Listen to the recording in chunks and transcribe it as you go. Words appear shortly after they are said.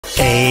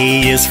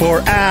A is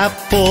for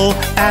apple,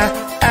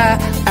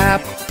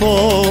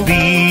 apple.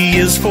 B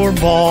is for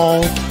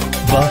ball,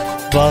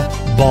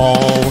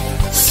 ball.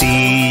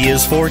 C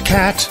is for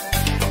cat,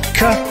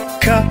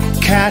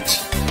 cat.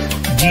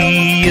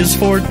 D is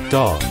for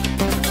dog,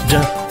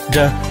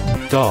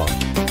 dog.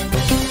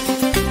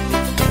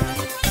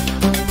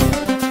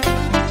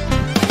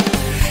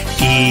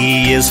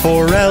 E is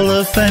for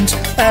elephant,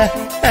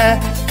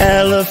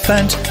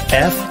 elephant.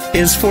 F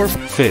is for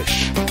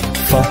fish,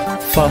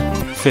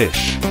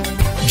 fish.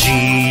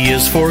 G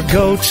is for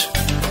goat,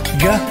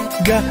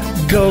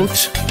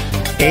 goat.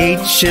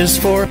 H is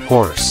for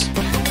horse,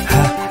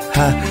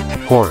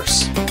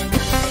 horse.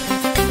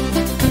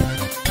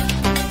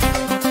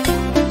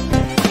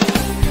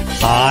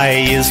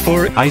 I is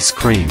for ice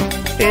cream,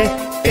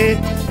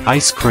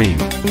 ice cream.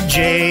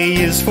 J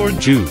is for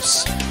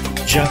juice,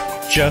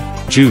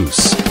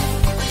 juice.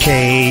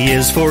 K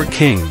is for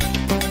king,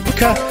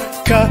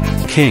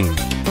 king.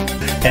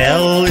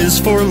 L is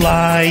for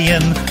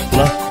lion,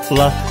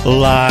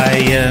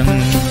 lion.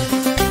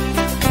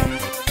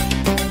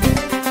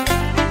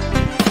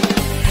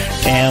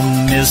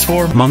 M is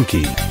for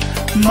monkey,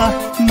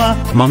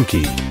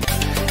 monkey.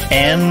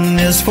 N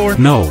is for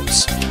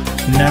nose,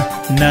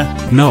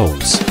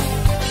 nose.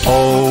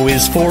 O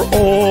is for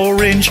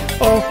orange,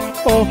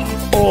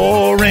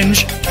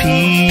 orange.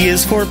 P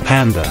is for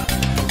panda,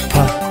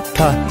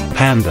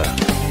 panda.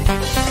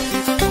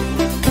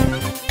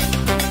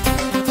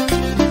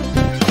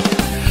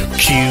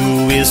 Q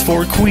is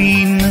for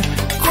queen,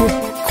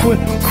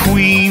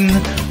 queen.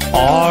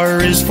 R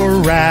is for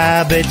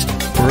rabbit,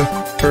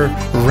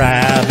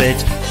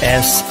 rabbit.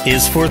 S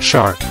is for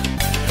shark,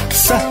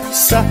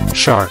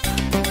 shark.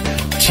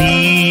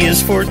 T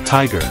is for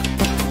tiger,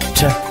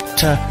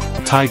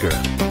 tiger.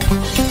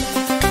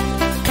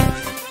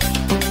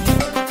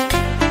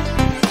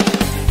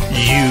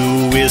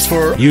 U is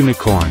for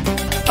unicorn,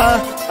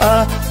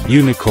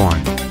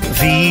 unicorn.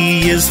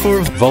 V is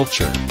for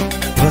vulture,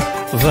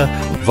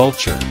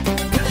 vulture.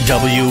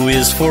 W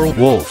is for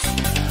wolf,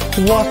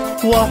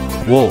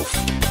 wolf.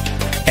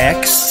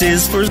 X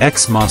is for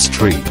Xmas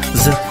tree,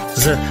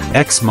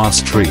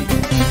 Xmas tree.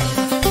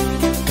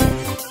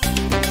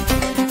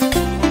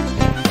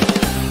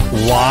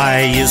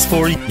 Y is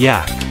for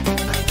yak,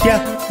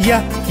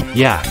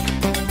 yak.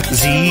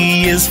 Z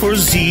is for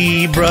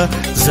zebra,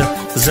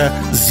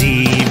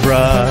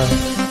 zebra.